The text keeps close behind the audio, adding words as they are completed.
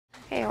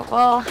Okay,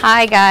 well,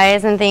 hi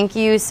guys, and thank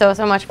you so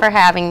much for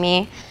having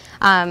me.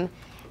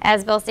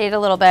 As Bill stated a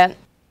little bit,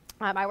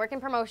 I work in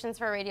promotions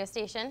for a radio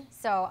station,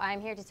 so I'm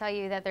here to tell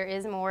you that there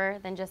is more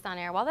than just on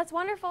air. Well, that's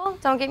wonderful.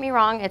 Don't get me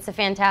wrong. It's a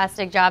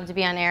fantastic job to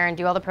be on air and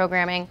do all the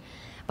programming,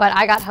 but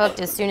I got hooked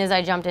as soon as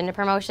I jumped into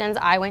promotions.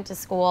 I went to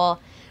school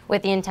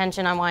with the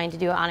intention on wanting to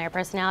do on-air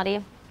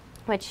personality,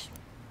 which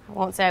I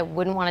won't say I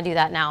wouldn't want to do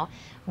that now,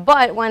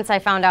 but once I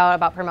found out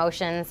about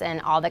promotions and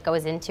all that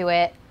goes into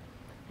it,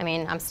 I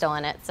mean, I'm still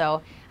in it,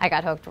 so I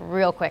got hooked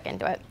real quick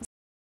into it.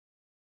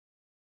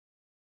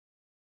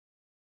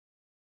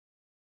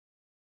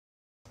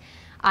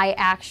 I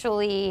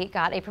actually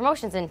got a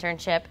promotions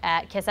internship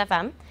at KISS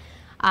FM,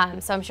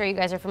 so I'm sure you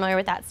guys are familiar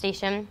with that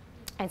station.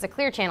 It's a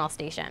Clear Channel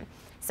station,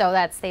 so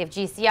they have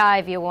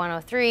GCI, via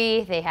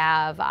 103, they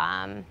have,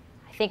 I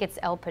think it's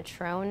El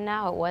Patron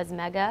now, it was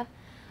Mega.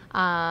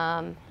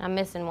 I'm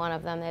missing one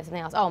of them, they have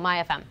something else, oh,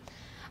 My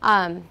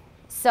FM.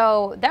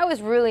 So that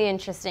was really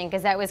interesting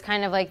because that was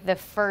kind of like the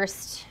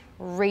first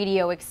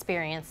radio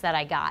experience that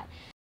I got.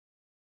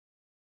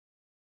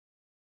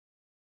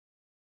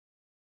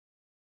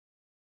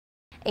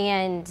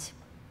 And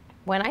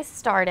when I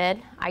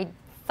started, I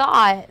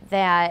thought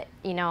that,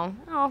 you know,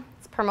 oh,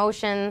 it's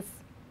promotions,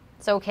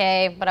 it's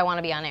okay, but I want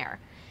to be on air.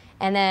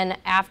 And then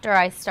after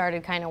I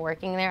started kind of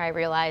working there, I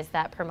realized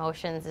that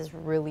promotions is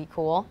really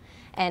cool.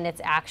 And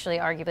it's actually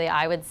arguably,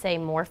 I would say,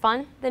 more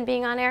fun than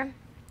being on air,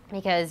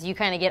 because you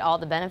kind of get all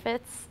the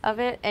benefits of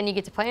it and you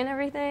get to play in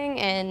everything,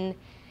 and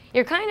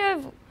you're kind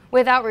of,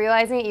 without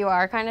realizing it, you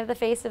are kind of the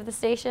face of the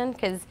station,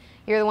 because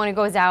you're the one who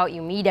goes out,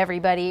 you meet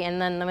everybody, and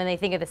then when they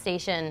think of the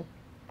station,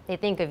 they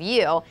think of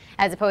you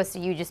as opposed to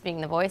you just being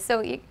the voice.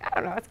 So I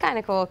don't know, it's kind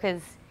of cool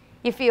because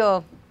you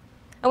feel,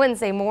 I wouldn't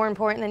say more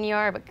important than you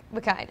are, but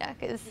kind of,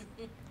 because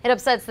it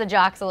upsets the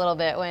jocks a little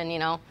bit when, you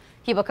know,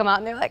 people come out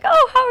and they're like,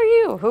 oh, how are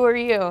you? Who are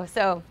you?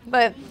 So,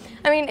 but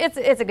I mean, it's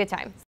a good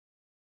time.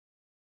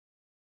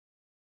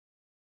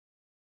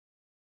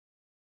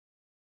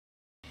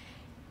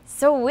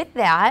 So with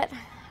that,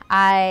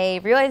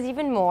 I realized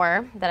even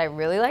more that I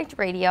really liked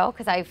radio,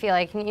 because I feel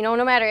like, you know,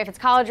 no matter if it's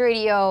college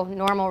radio,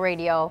 normal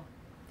radio,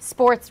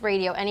 sports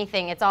radio,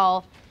 anything, it's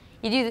all,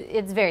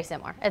 it's very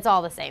similar. It's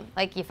all the same.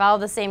 Like, you follow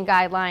the same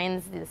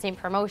guidelines, the same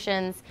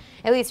promotions,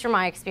 at least from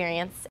my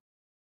experience.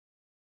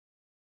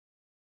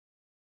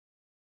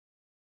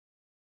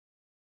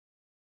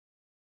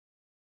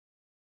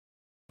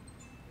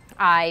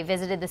 I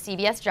visited the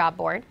CBS job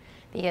board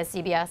because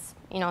CBS,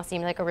 you know,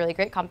 seemed like a really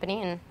great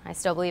company, and I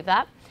still believe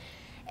that.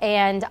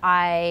 And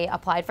I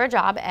applied for a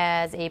job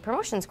as a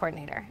promotions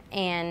coordinator,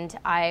 and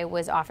I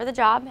was offered the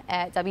job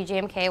at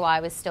WJMK while I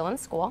was still in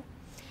school.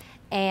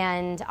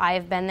 And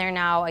I've been there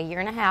now a year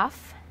and a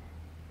half.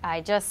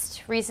 I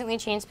just recently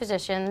changed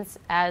positions.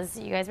 As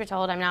you guys were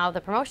told, I'm now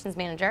the promotions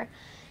manager.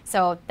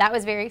 So that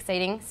was very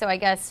exciting. So I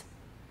guess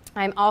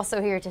I'm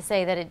also here to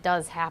say that it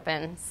does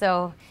happen.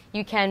 So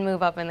you can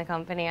move up in the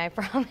company, I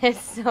promise.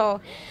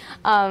 So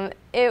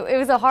it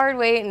was a hard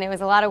wait and it was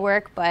a lot of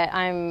work, but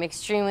I'm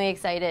extremely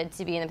excited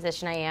to be in the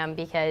position I am,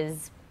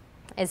 because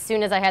as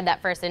soon as I had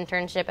that first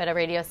internship at a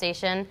radio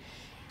station,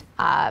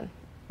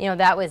 you know,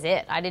 that was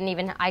it. I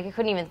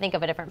couldn't even think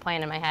of a different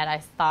plan in my head. I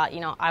thought,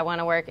 you know, I want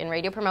to work in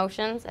radio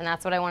promotions, and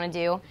that's what I want to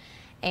do,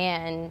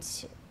 and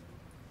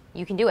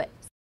you can do it.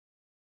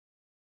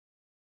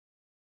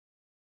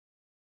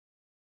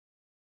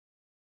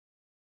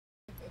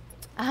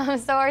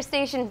 So our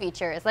station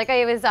features, like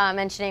I was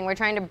mentioning, we're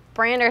trying to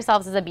brand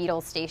ourselves as a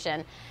Beatles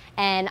station.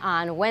 And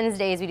on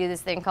Wednesdays, we do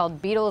this thing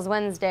called Beatles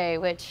Wednesday,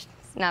 which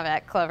is not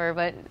that clever,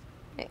 but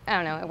I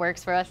don't know, it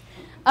works for us.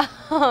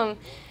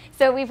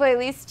 So we play at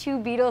least 2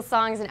 Beatles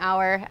songs an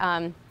hour.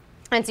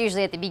 It's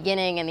usually at the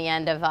beginning and the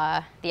end of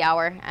the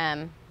hour.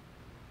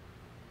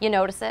 You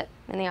notice it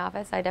in the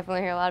office. I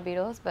definitely hear a lot of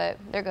Beatles, but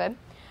they're good.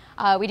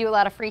 We do a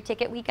lot of free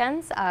ticket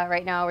weekends.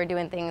 Right now we're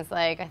doing things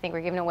like, I think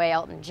we're giving away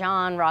Elton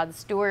John, Rod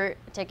Stewart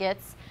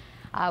tickets.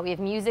 We have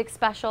music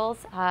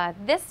specials.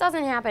 This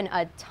doesn't happen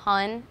a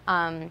ton.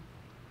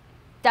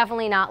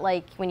 Definitely not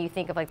like when you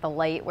think of like the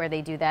Light, where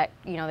they do that,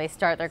 you know, they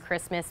start their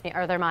Christmas,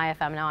 or their My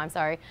FM now, I'm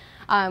sorry.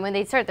 When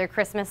they start their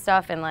Christmas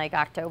stuff in like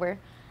October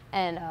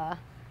and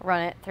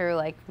run it through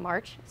like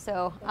March.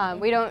 So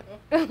we don't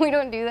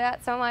do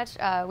that so much.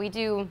 We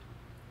do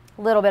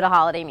a little bit of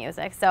holiday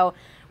music. So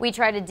we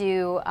try to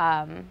do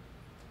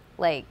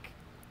like,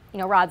 you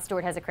know, Rod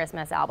Stewart has a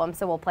Christmas album,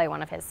 so we'll play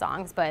one of his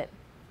songs, but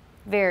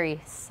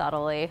very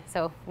subtly.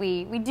 So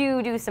we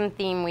do some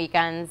theme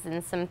weekends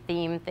and some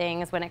theme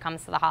things when it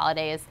comes to the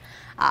holidays.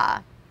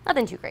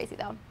 Nothing too crazy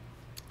though.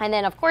 And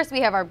then of course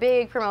we have our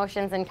big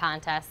promotions and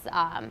contests.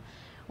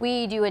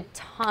 We do a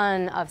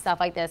ton of stuff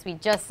like this. We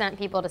just sent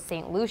people to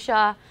St.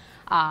 Lucia.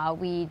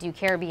 We do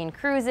Caribbean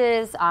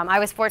cruises. I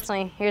was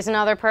fortunately, here's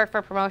another perk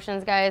for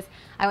promotions, guys.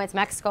 I went to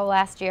Mexico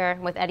last year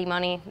with Eddie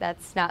Money.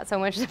 That's not so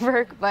much the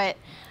perk, but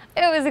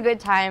it was a good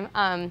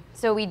time.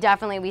 So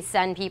we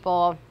send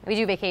people, we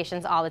do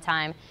vacations all the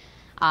time.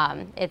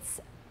 It's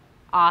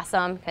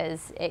awesome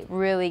because it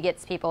really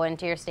gets people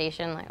into your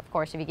station. Like, of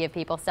course, if you give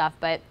people stuff,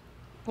 but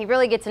you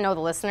really get to know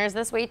the listeners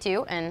this way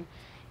too, and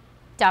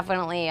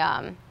definitely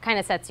kind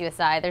of sets you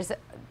aside. There's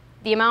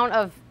the amount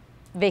of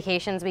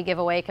vacations we give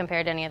away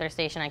compared to any other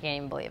station. I can't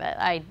even believe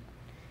it.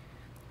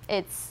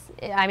 It's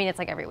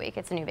like every week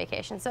it's a new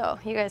vacation. So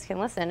you guys can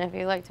listen if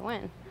you like to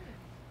win.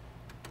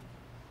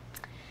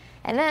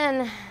 And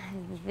then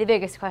the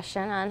biggest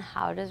question on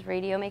how does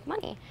radio make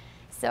money?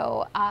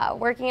 So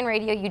working in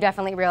radio, you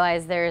definitely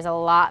realize there's a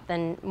lot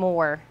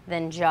more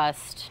than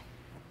just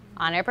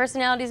on-air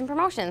personalities and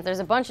promotions. There's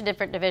a bunch of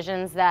different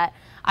divisions that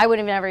I would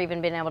have never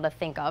even been able to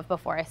think of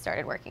before I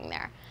started working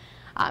there.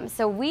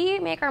 So we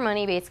make our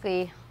money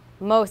basically,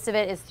 most of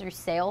it is through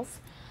sales,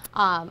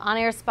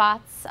 on-air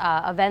spots,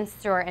 events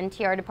through our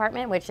NTR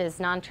department, which is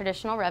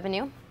non-traditional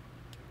revenue.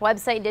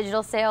 Website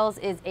digital sales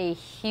is a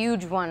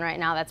huge one right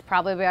now. That's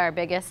probably our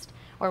biggest,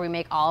 where we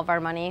make all of our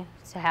money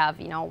to have,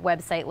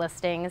 website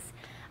listings.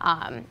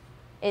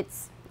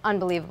 It's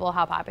unbelievable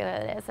how popular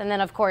it is. And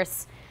then of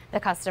course, the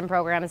custom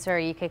programs where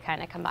you could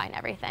kind of combine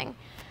everything.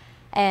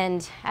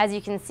 And as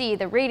you can see,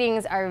 the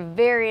ratings are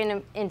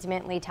very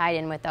intimately tied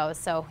in with those.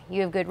 So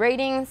you have good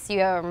ratings,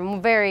 you are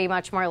very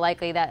much more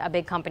likely that a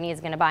big company is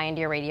going to buy into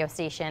your radio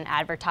station,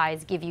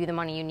 advertise, give you the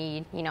money you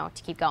need,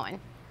 to keep going.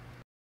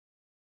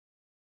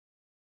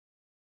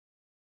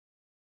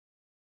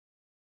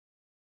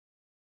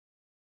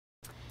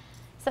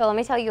 So let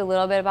me tell you a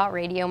little bit about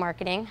radio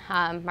marketing.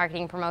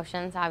 Marketing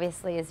promotions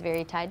obviously is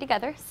very tied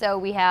together. So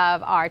we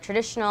have our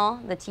traditional,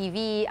 the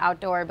TV,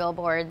 outdoor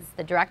billboards,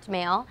 the direct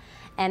mail,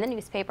 and the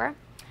newspaper.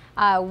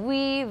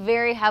 We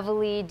very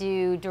heavily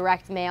do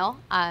direct mail.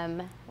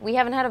 We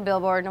haven't had a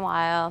billboard in a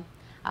while.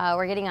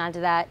 We're getting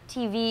onto that.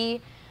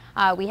 TV,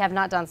 we have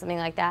not done something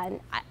like that. And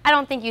I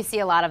don't think you see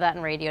a lot of that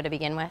in radio to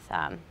begin with.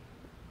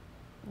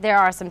 There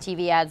are some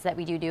TV ads that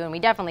we do, and we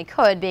definitely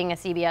could, being a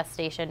CBS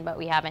station, but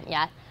we haven't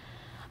yet.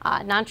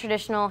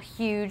 Non-traditional,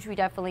 huge. We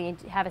definitely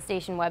have a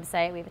station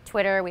website. We have a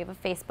Twitter. We have a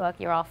Facebook.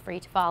 You're all free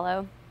to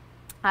follow.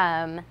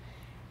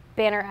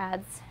 Banner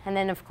ads. And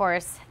then, of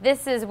course,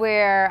 this is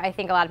where I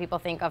think a lot of people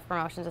think of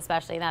promotions,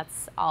 especially.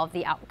 That's all of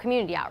the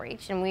community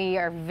outreach. And we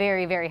are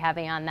very, very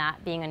heavy on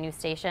that, being a new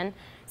station.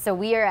 So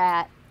we are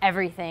at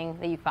everything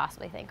that you could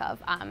possibly think of.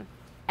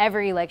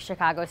 Every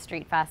Chicago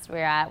Street Fest we're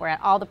at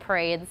all the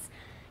parades.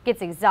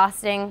 Gets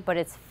exhausting, but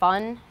it's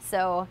fun.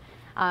 So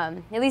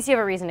at least you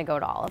have a reason to go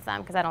to all of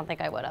them, because I don't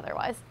think I would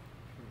otherwise.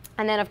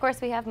 And then, of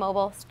course, we have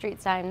mobile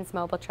street signs,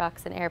 mobile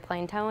trucks, and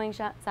airplane towing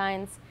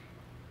signs.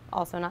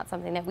 Also not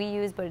something that we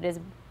use, but it is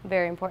a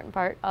very important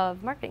part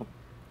of marketing.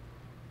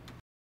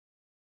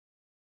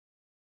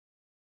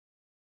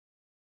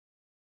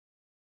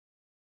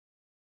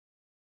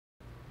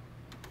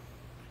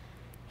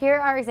 Here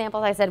are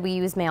examples. I said we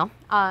use mail.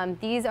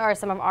 These are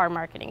some of our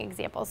marketing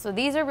examples. So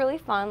these are really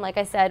fun. Like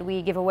I said,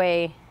 we give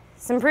away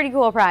some pretty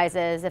cool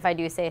prizes, if I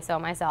do say so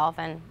myself,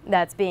 and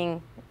that's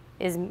being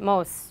as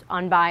most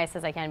unbiased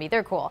as I can be.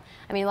 They're cool.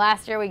 I mean,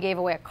 last year we gave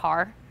away a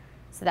car,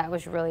 so that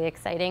was really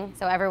exciting.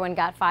 So everyone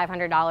got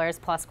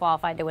 $500 plus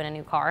qualified to win a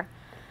new car.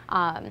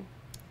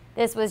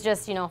 This was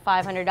just,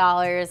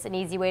 $500, an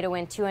easy way to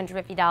win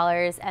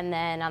 $250, and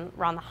then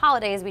around the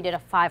holidays we did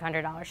a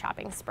 $500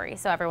 shopping spree.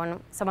 So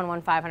someone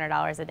won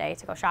 $500 a day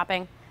to go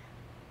shopping.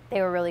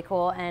 They were really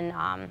cool,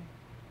 and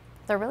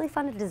they're really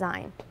fun to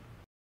design.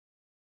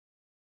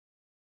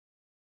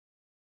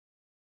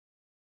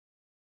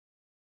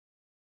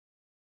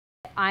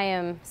 I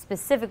am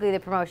specifically the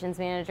promotions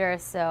manager,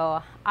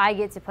 so I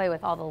get to play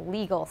with all the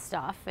legal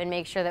stuff and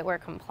make sure that we're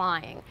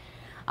complying.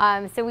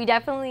 So we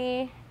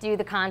definitely do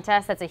the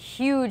contest. That's a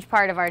huge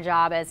part of our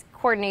job as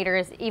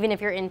coordinators, even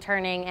if you're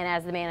interning and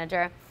as the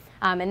manager.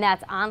 And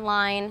that's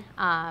online,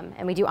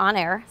 and we do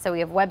on-air. So we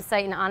have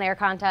website and on-air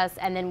contests,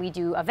 and then we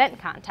do event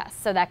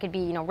contests. So that could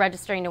be,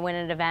 registering to win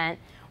an event,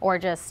 or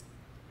just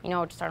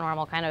our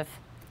normal kind of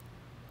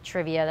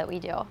trivia that we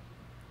do.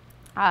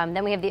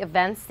 Then we have the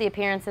events, the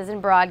appearances,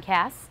 and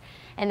broadcasts.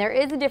 And there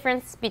is a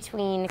difference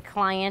between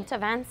client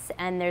events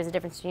and there's a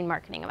difference between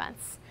marketing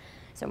events.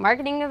 So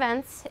marketing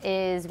events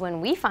is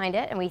when we find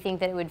it and we think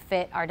that it would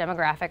fit our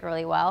demographic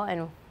really well,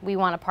 and we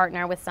want to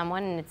partner with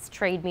someone, and it's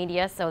trade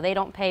media, so they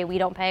don't pay, we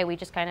don't pay, we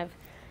just kind of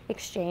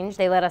exchange.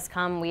 They let us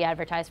come, we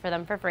advertise for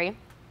them for free. And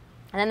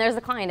then there's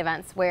the client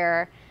events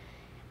where,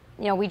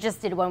 we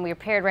just did one. We were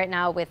paired right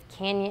now with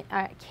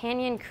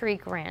Canyon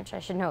Creek Ranch. I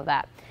should know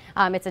that.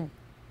 It's a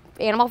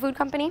animal food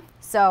company.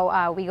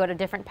 So we go to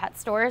different pet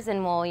stores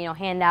and we'll,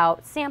 hand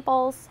out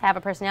samples, have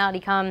a personality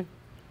come,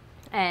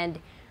 and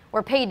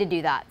we're paid to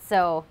do that.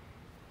 So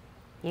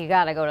you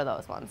gotta go to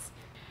those ones.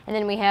 And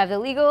then we have the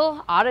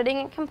legal auditing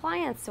and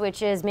compliance,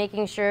 which is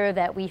making sure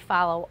that we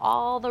follow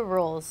all the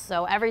rules.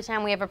 So every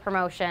time we have a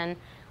promotion,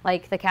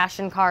 like the cash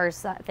and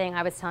cars thing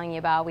I was telling you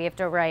about, we have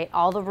to write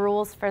all the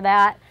rules for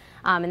that.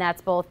 And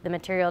that's both the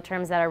material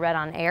terms that are read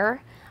on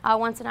air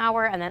once an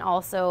hour, and then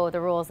also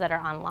the rules that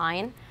are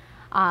online.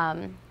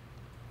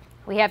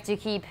 We have to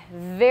keep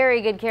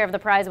very good care of the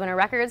prize winner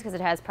records because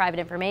it has private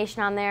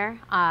information on there.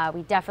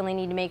 We definitely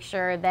need to make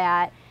sure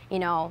that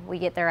we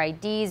get their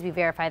IDs, we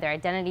verify their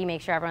identity,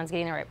 make sure everyone's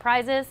getting the right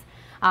prizes.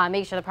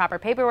 Make sure the proper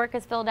paperwork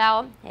is filled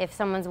out. If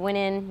someone's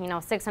winning,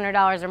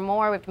 $600 or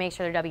more, we have to make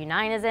sure their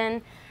W-9 is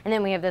in. And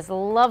then we have this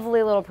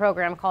lovely little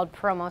program called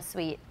Promo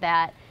Suite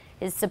that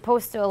is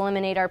supposed to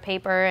eliminate our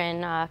paper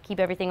and keep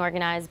everything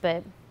organized,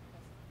 but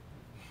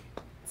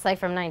it's like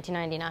from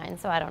 1999,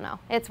 so I don't know.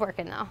 It's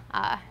working though.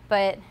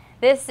 But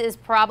this is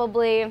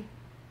probably,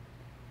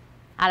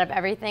 out of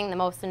everything, the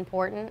most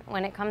important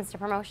when it comes to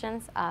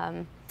promotions.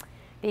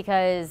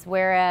 Because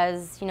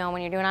whereas,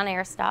 when you're doing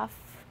on-air stuff,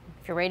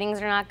 if your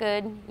ratings are not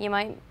good, you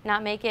might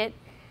not make it.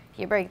 If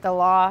you break the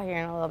law, you're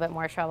in a little bit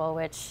more trouble,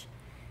 which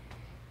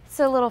is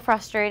a little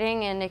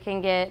frustrating and it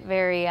can get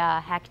very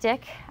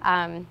hectic.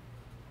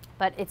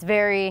 But it's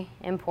very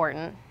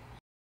important.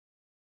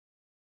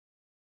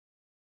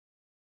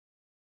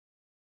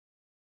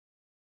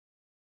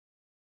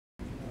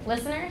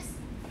 Listeners?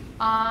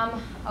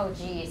 Oh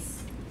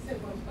geez.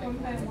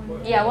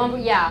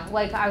 Yeah,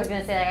 like I was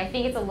gonna say, I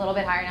think it's a little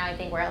bit higher now. I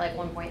think we're at like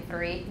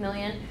 1.3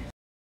 million.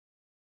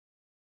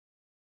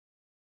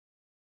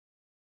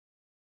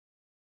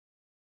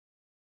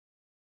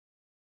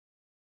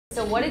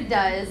 So what it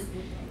does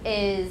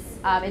is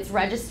it's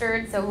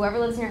registered. So whoever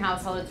lives in your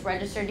household, it's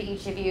registered to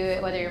each of you,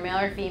 whether you're male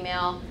or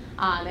female,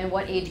 and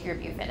what age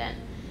group you fit in.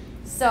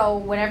 So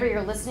whenever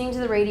you're listening to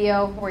the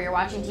radio or you're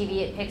watching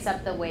TV, it picks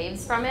up the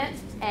waves from it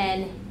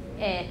and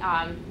it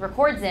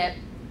records it.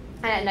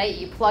 And at night,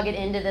 you plug it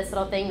into this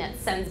little thing that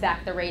sends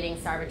back the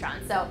ratings to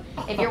Arbitron. So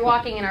if you're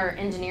walking in our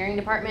engineering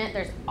department,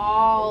 there's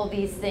all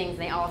these things.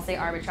 They all say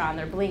Arbitron.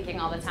 They're blinking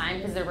all the time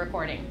because they're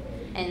recording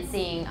and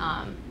seeing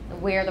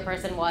where the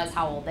person was,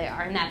 how old they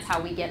are. And that's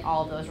how we get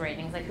all of those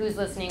ratings, like who's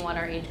listening, what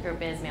our age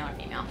group is, male or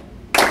female.